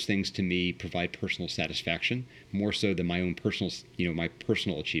all those things to me provide personal satisfaction, more so than my own personal, my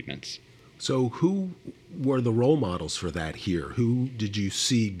personal achievements. So who were the role models for that here? Who did you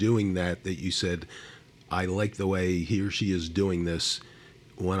see doing that you said, I like the way he or she is doing this.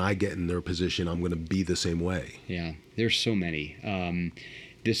 When I get in their position, I'm going to be the same way? Yeah, there's so many.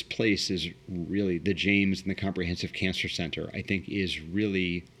 This place is really, the James and the Comprehensive Cancer Center, I think, is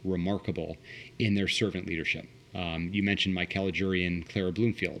really remarkable in their servant leadership. You mentioned Mike Caligiuri and Clara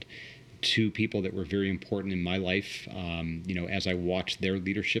Bloomfield, two people that were very important in my life, as I watched their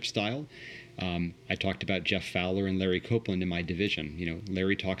leadership style. I talked about Jeff Fowler and Larry Copeland in my division.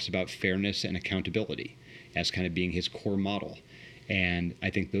 Larry talks about fairness and accountability as kind of being his core model. And I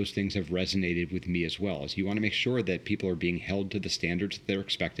think those things have resonated with me as well. As you want to make sure that people are being held to the standards that they're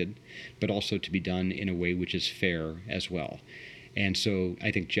expected, but also to be done in a way which is fair as well. And so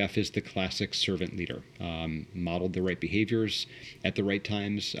I think Jeff is the classic servant leader, modeled the right behaviors at the right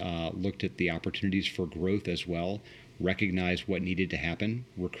times, looked at the opportunities for growth as well, recognized what needed to happen,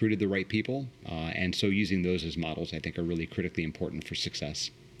 recruited the right people. And so using those as models, I think, are really critically important for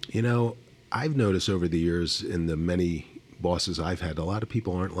success. I've noticed over the years in the many bosses I've had, a lot of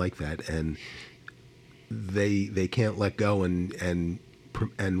people aren't like that, and they can't let go and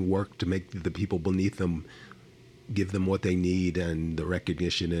work to make the people beneath them, give them what they need and the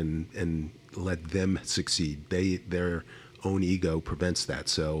recognition, and let them succeed. Their own ego prevents that.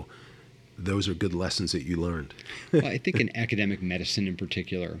 So those are good lessons that you learned. Well, I think in academic medicine in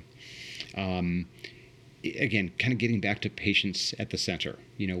particular, again, kind of getting back to patients at the center.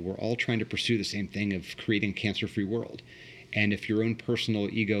 We're all trying to pursue the same thing of creating a cancer-free world. And if your own personal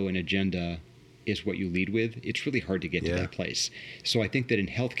ego and agenda is what you lead with, it's really hard to get to that place. So I think that in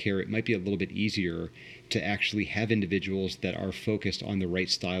healthcare, it might be a little bit easier to actually have individuals that are focused on the right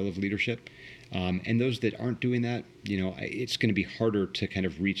style of leadership. And those that aren't doing that, it's going to be harder to kind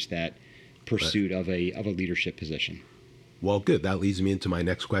of reach that pursuit of a leadership position. Well, good. That leads me into my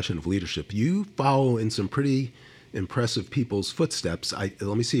next question of leadership. You follow in some pretty impressive people's footsteps. Let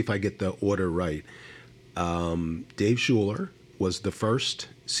me see if I get the order right. Dave Schuler was the first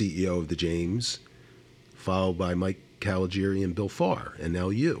CEO of the James, followed by Mike Caligiuri and Bill Farr, and now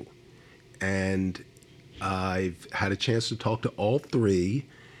you. And I've had a chance to talk to all three,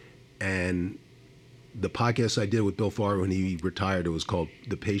 and the podcast I did with Bill Farr when he retired, it was called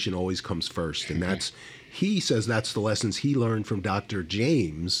The Patient Always Comes First. And he says that's the lessons he learned from Dr.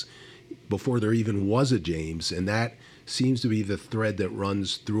 James before there even was a James. And that seems to be the thread that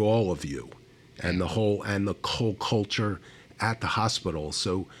runs through all of you and the whole culture at the hospital.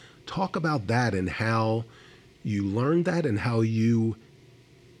 So talk about that and how you learned that and how you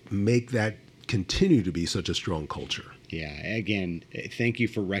make that continue to be such a strong culture. Yeah, again, thank you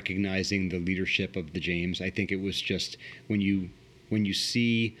for recognizing the leadership of the James. I think it was just when you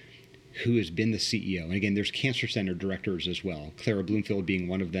see who has been the CEO, and again, there's cancer center directors as well, Clara Bloomfield being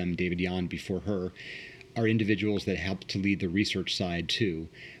one of them, David Cohn before her, are individuals that help to lead the research side too.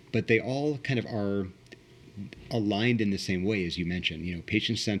 But they all kind of are aligned in the same way, as you mentioned,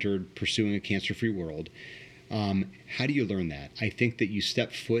 patient-centered, pursuing a cancer-free world. How do you learn that? I think that you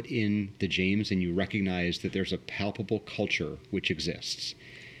step foot in the James and you recognize that there's a palpable culture which exists.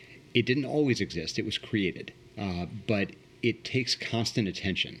 It didn't always exist. It was created. But it takes constant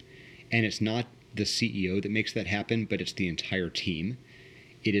attention. And it's not the CEO that makes that happen, but it's the entire team.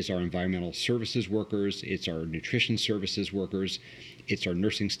 It is our environmental services workers, it's our nutrition services workers, it's our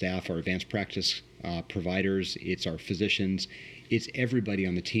nursing staff, our advanced practice providers, it's our physicians, it's everybody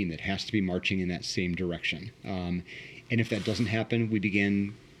on the team that has to be marching in that same direction. And if that doesn't happen, we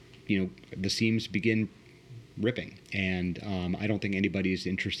begin, the seams begin ripping. And I don't think anybody's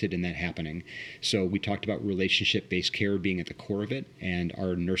interested in that happening. So we talked about relationship-based care being at the core of it, and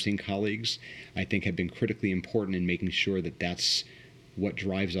our nursing colleagues, I think, have been critically important in making sure that that's what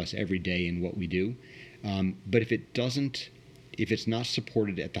drives us every day in what we do. But if it's not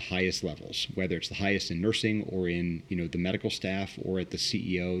supported at the highest levels, whether it's the highest in nursing or in the medical staff or at the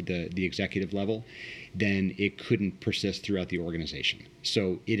CEO, the executive level, then it couldn't persist throughout the organization.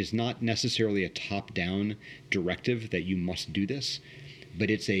 So it is not necessarily a top-down directive that you must do this, but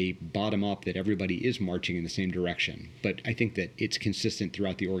it's a bottom-up that everybody is marching in the same direction. But I think that it's consistent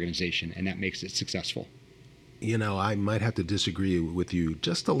throughout the organization, and that makes it successful. I might have to disagree with you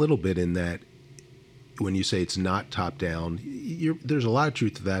just a little bit in that when you say it's not top down, there's a lot of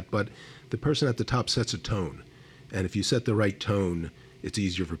truth to that, but the person at the top sets a tone. And if you set the right tone, it's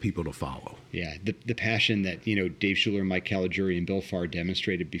easier for people to follow. Yeah, the passion that, Dave Schuler, Mike Caligiuri, and Bill Farr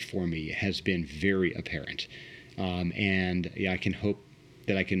demonstrated before me has been very apparent. And I can hope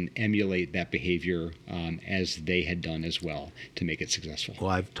that I can emulate that behavior as they had done as well to make it successful.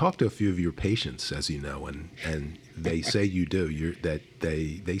 Well, I've talked to a few of your patients, as you know, and they say you do. That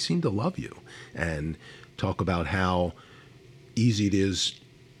they seem to love you and talk about how easy it is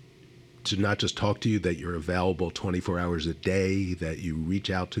to not just talk to you, that you're available 24 hours a day, that you reach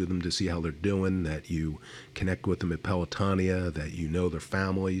out to them to see how they're doing, that you connect with them at Pelotonia, that you know their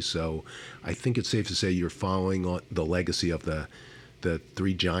families. So I think it's safe to say you're following on the legacy of the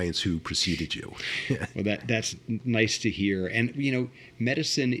three giants who preceded you. Well, that's nice to hear. And,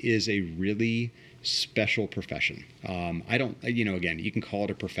 medicine is a really special profession. I don't, again, you can call it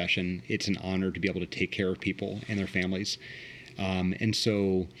a profession. It's an honor to be able to take care of people and their families. And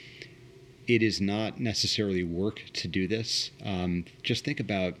so it is not necessarily work to do this. Just think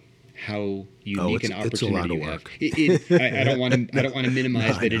about how unique an opportunity you have. I don't want to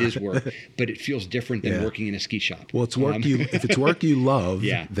minimize that it is work, but it feels different than working in a ski shop. Well, it's work if it's work you love,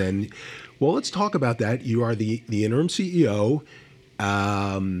 yeah. Then, well, let's talk about that. You are the interim CEO.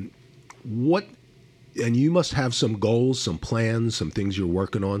 And you must have some goals, some plans, some things you're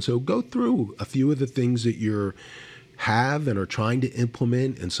working on. So go through a few of the things that you have and are trying to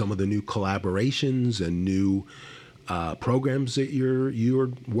implement, and some of the new collaborations and new programs that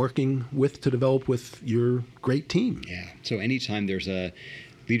you're working with to develop with your great team. Yeah. So anytime there's a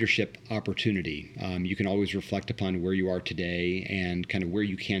leadership opportunity, you can always reflect upon where you are today and kind of where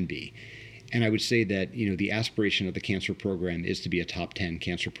you can be. And I would say that, the aspiration of the cancer program is to be a top 10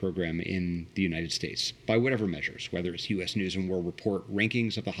 cancer program in the United States by whatever measures, whether it's U.S. News and World Report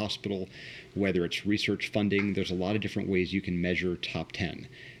rankings of the hospital, whether it's research funding. There's a lot of different ways you can measure top 10.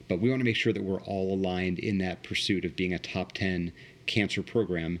 But we want to make sure that we're all aligned in that pursuit of being a top 10 cancer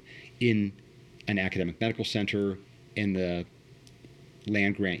program in an academic medical center in the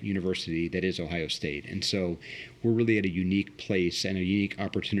land-grant university that is Ohio State. And so we're really at a unique place and a unique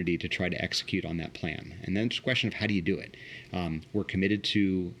opportunity to try to execute on that plan. And then it's a question of how do you do it? We're committed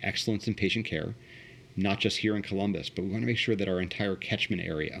to excellence in patient care, not just here in Columbus, but we want to make sure that our entire catchment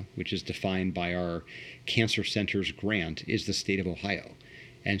area, which is defined by our Cancer Centers grant, is the state of Ohio.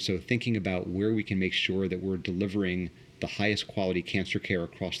 And so thinking about where we can make sure that we're delivering the highest quality cancer care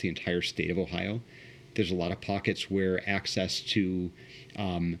across the entire state of Ohio. There's a lot of pockets where access to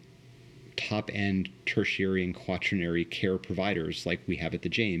top-end tertiary and quaternary care providers like we have at the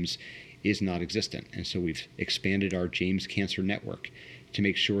James is not existent. And so we've expanded our James Cancer Network to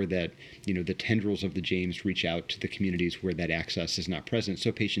make sure that, the tendrils of the James reach out to the communities where that access is not present,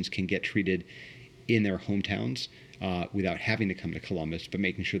 so patients can get treated in their hometowns without having to come to Columbus, but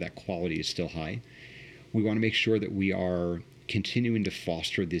making sure that quality is still high. We want to make sure that we are continuing to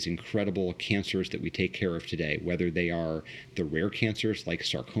foster these incredible cancers that we take care of today, whether they are the rare cancers like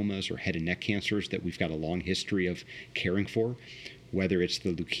sarcomas or head and neck cancers that we've got a long history of caring for, whether it's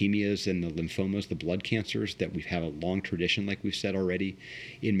the leukemias and the lymphomas, the blood cancers that we've had a long tradition, like we've said already,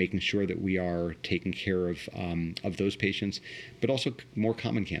 in making sure that we are taking care of those patients, but also more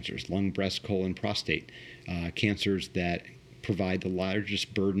common cancers, lung, breast, colon, prostate, cancers that provide the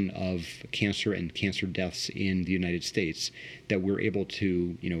largest burden of cancer and cancer deaths in the United States, that we're able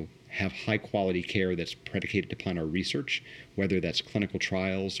to, have high quality care that's predicated upon our research, whether that's clinical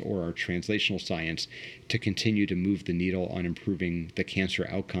trials or our translational science, to continue to move the needle on improving the cancer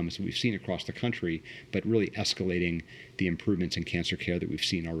outcomes that we've seen across the country, but really escalating the improvements in cancer care that we've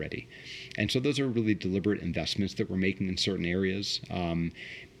seen already. And so those are really deliberate investments that we're making in certain areas.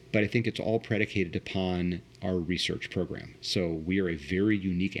 But I think it's all predicated upon our research program. So we are a very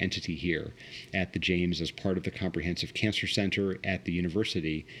unique entity here at the James as part of the Comprehensive Cancer Center at the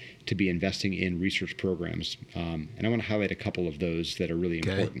university to be investing in research programs. And I want to highlight a couple of those that are really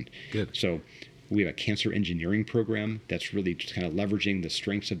important. Good. So we have a cancer engineering program that's really just kind of leveraging the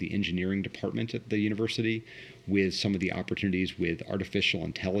strengths of the engineering department at the university with some of the opportunities with artificial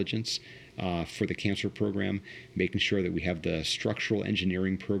intelligence for the cancer program, making sure that we have the structural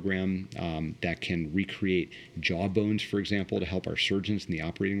engineering program that can recreate jawbones, for example, to help our surgeons in the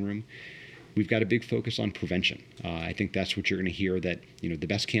operating room. We've got a big focus on prevention. I think that's what you're going to hear, that the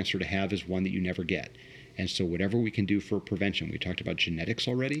best cancer to have is one that you never get. And so whatever we can do for prevention, we talked about genetics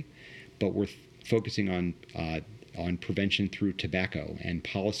already, but we're focusing on prevention through tobacco and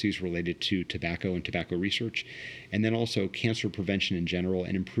policies related to tobacco and tobacco research, and then also cancer prevention in general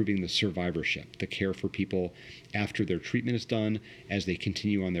and improving the survivorship, the care for people after their treatment is done as they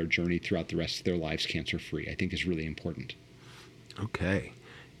continue on their journey throughout the rest of their lives cancer-free, I think is really important. Okay.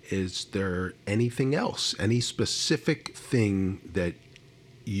 Is there anything else, any specific thing that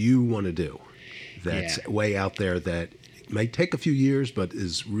you want to do that's way out there that may take a few years, but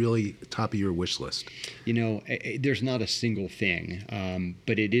is really top of your wish list? There's not a single thing,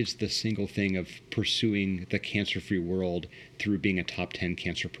 but it is the single thing of pursuing the cancer-free world through being a top 10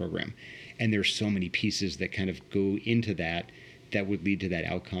 cancer program. And there's so many pieces that kind of go into that would lead to that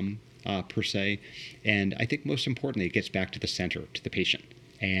outcome, per se. And I think most importantly, it gets back to the center, to the patient.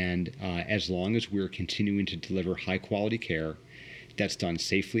 And as long as we're continuing to deliver high-quality care that's done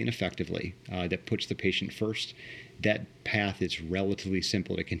safely and effectively, that puts the patient first, that path is relatively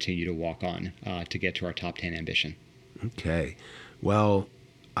simple to continue to walk on to get to our top 10 ambition. Okay. Well,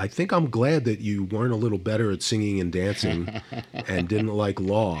 I think I'm glad that you weren't a little better at singing and dancing and didn't like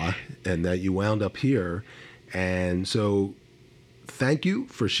law, and that you wound up here. And so thank you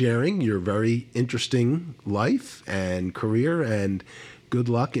for sharing your very interesting life and career, and good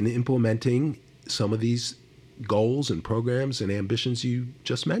luck in implementing some of these goals and programs and ambitions you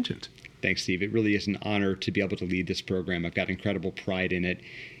just mentioned. Thanks, Steve. It really is an honor to be able to lead this program. I've got incredible pride in it.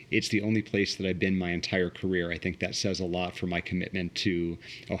 It's the only place that I've been my entire career. I think that says a lot for my commitment to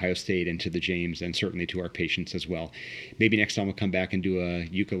Ohio State and to the James, and certainly to our patients as well. Maybe next time we'll come back and do a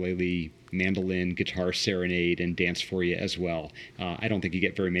ukulele, mandolin, guitar serenade and dance for you as well. I don't think you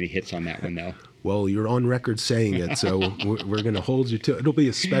get very many hits on that one, though. Well, you're on record saying it, so we're going to hold you to it. It'll be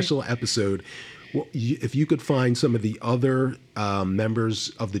a special episode. Well, if you could find some of the other members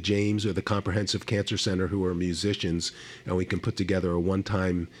of the James or the Comprehensive Cancer Center who are musicians, and we can put together a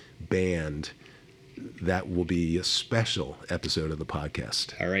one-time band, that will be a special episode of the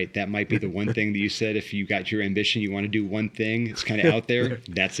podcast. All right. That might be the one thing that you said. If you got your ambition, you want to do one thing, it's kind of out there,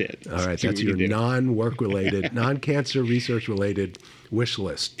 that's it. All right. That's your non-work related, non-cancer research related wish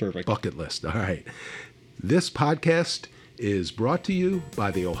list. Perfect. Bucket list. All right. This podcast is brought to you by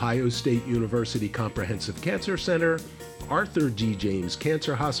the Ohio State University Comprehensive Cancer Center, Arthur G. James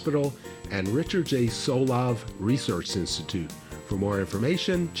Cancer Hospital, and Richard J. Solove Research Institute. For more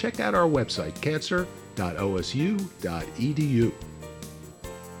information, check out our website, cancer.osu.edu.